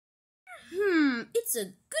it's a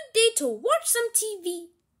good day to watch some TV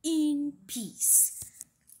in peace.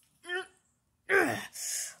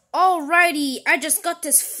 Alrighty, I just got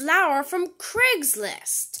this flower from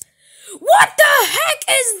Craigslist. What the heck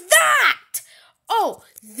is that? Oh,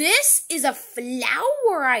 this is a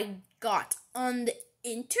flower I got on the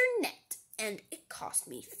internet, and it cost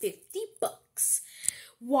me $50.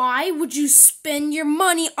 Why would you spend your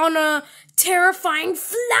money on a terrifying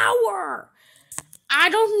flower? I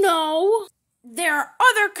don't know. There are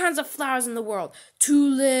other kinds of flowers in the world.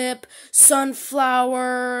 Tulip,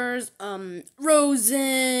 sunflowers,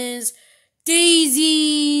 roses,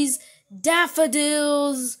 daisies,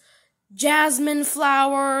 daffodils, jasmine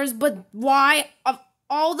flowers. But why, of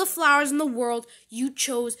all the flowers in the world, you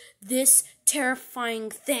chose this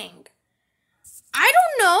terrifying thing? I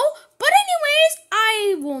don't know, but anyways,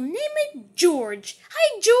 I will name it George.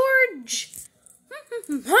 Hi, George.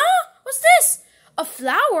 Huh? What's this? A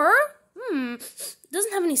flower?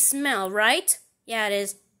 Doesn't have any smell, right? Yeah, it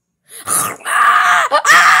is. Let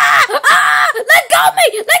go of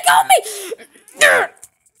me! Let go of me!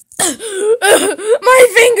 My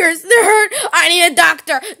fingers, they're hurt. I need a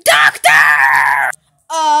doctor. Doctor!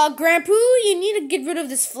 Grampu, you need to get rid of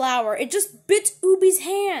this flower. It just bit Oobi's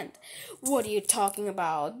hand. What are you talking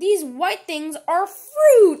about? These white things are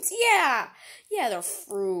fruit. Yeah, they're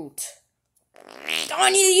fruit. Do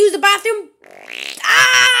I need to use the bathroom?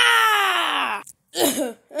 Ah!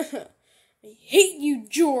 I hate you,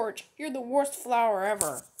 George. You're the worst flower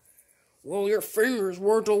ever. Well, your fingers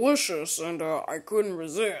were delicious, and I couldn't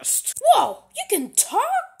resist. Whoa, you can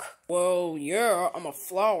talk? Well, yeah, I'm a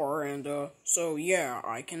flower, and so yeah,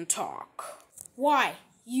 I can talk. Why?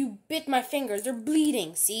 You bit my fingers. They're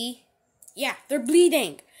bleeding, see? Yeah, they're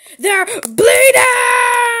bleeding. They're bleeding!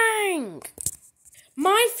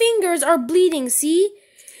 My fingers are bleeding, see?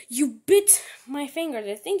 You bit my fingers.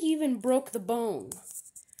 I think you even broke the bone.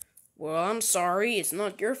 Well, I'm sorry. It's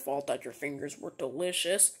not your fault that your fingers were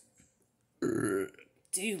delicious.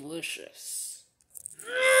 Delicious.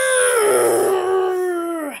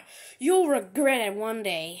 You'll regret it one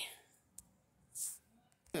day.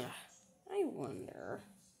 I wonder.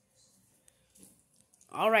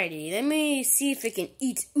 Alrighty, let me see if I can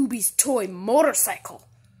eat Oobi's toy motorcycle.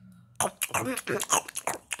 Dude,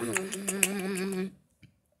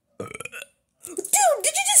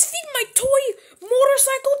 did you just feed my toy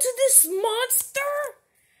motorcycle to this monster?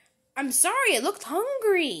 I'm sorry, it looked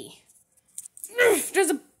hungry. There's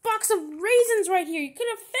a box of raisins right here. You could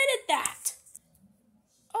have fed it that.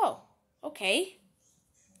 Oh, okay.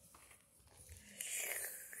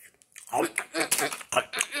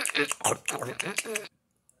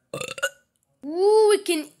 Ooh, it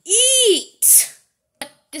can eat.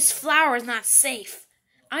 But this flower is not safe.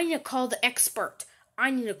 I need to call the expert.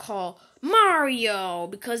 I need to call Mario,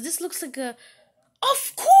 because this looks like a...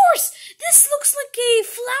 Of course! This looks like a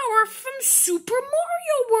flower from Super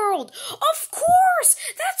Mario World! Of course!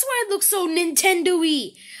 That's why it looks so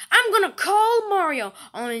Nintendo-y! I'm gonna call Mario.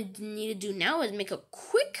 All I need to do now is make a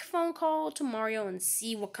quick phone call to Mario and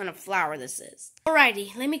see what kind of flower this is.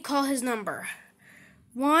 Alrighty, let me call his number.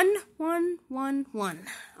 1111.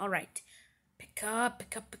 Alright. Pick up.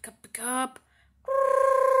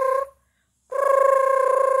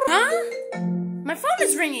 Huh? My phone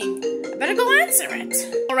is ringing. I better go answer it.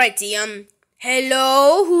 Alrighty,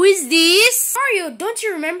 hello? Who is this? Mario, don't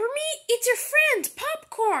you remember me? It's your friend,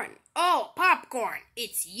 Popcorn. Oh, Popcorn,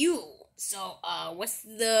 it's you. So, what's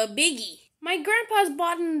the biggie? My grandpa's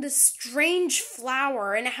bought this strange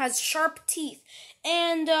flower, and it has sharp teeth.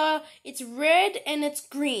 And, it's red and it's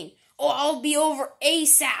green. Oh, I'll be over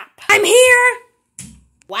ASAP. I'm here!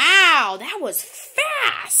 Wow, that was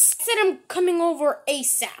fast. I said I'm coming over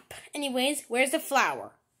ASAP. Anyways, where's the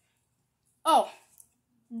flower? Oh,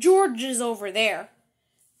 George is over there.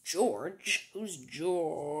 George? Who's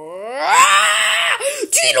George? Ah!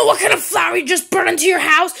 Do you know what kind of flower you just brought into your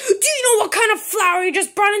house? Do you know what kind of flower you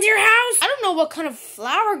just brought into your house? I don't know what kind of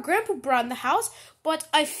flower Grandpa brought in the house, but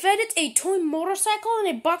I fed it a toy motorcycle and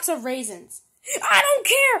a box of raisins. I don't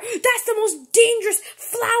care! That's the most dangerous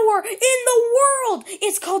flower in the world!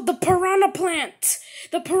 It's called the phrana plant.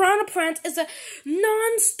 The phrana plant is a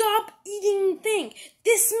non-stop eating thing.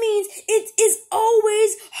 This means it is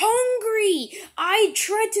always hungry. I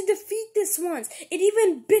tried to defeat this once. It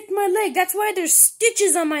even bit my leg. That's why there's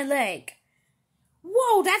stitches on my leg.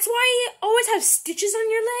 Whoa, that's why you always have stitches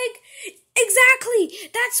on your leg? Exactly!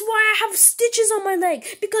 That's why I have stitches on my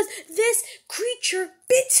leg. Because this creature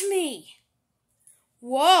bit me.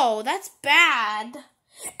 Whoa, that's bad.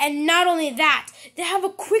 And not only that, they have a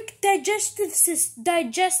quick digestive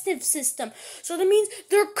system. So that means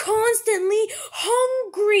they're constantly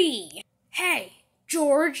hungry. Hey,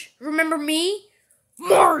 George, remember me?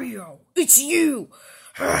 Mario, it's you.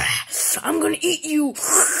 I'm gonna eat you.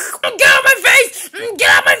 Get out of my face! Get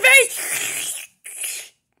out of my face!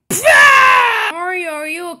 Mario, are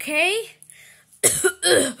you okay?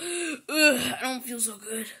 I don't feel so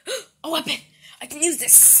good. A weapon! I can use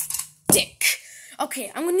this stick. Okay,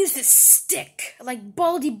 I'm gonna use this stick, like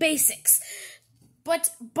Baldy Basics.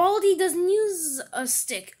 But Baldy doesn't use a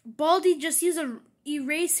stick. Baldy just uses a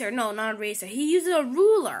eraser. No, not eraser. He uses a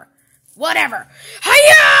ruler. Whatever.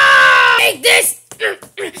 Hiya! Take this!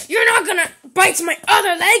 You're not gonna bite my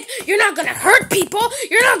other leg. You're not gonna hurt people.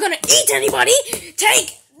 You're not gonna eat anybody.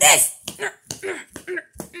 Take this!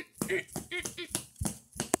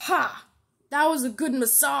 Ha! That was a good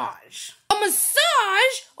massage. A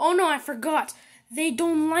massage? Oh no, I forgot. They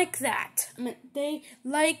don't like that. I mean, they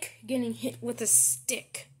like getting hit with a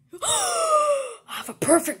stick. I have a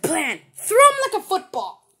perfect plan. Throw him like a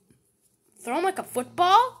football. Throw him like a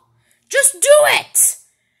football? Just do it!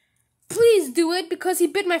 Please do it because he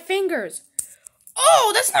bit my fingers.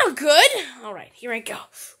 Oh, that's not good. All right, here I go.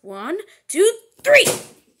 1, 2, 3.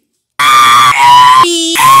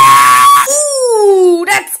 Ooh,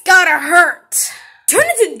 that's gotta hurt. Turn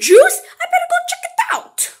into juice? I better go check it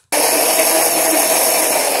out.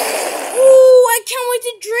 Ooh, I can't wait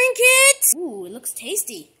to drink it. Ooh, it looks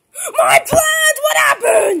tasty. My plant, what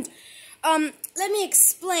happened? Let me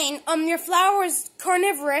explain. Your flower is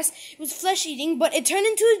carnivorous. It was flesh-eating, but it turned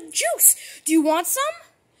into a juice. Do you want some?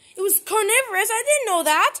 It was carnivorous. I didn't know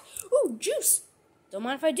that. Ooh, juice. Don't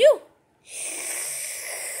mind if I do.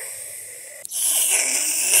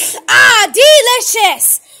 Ah,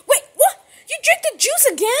 delicious! Wait, what? You drink the juice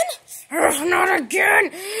again? Not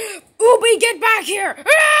again! Oobi, get back here!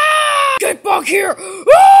 Get back here!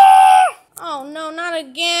 Ah! Oh no, not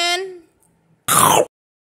again.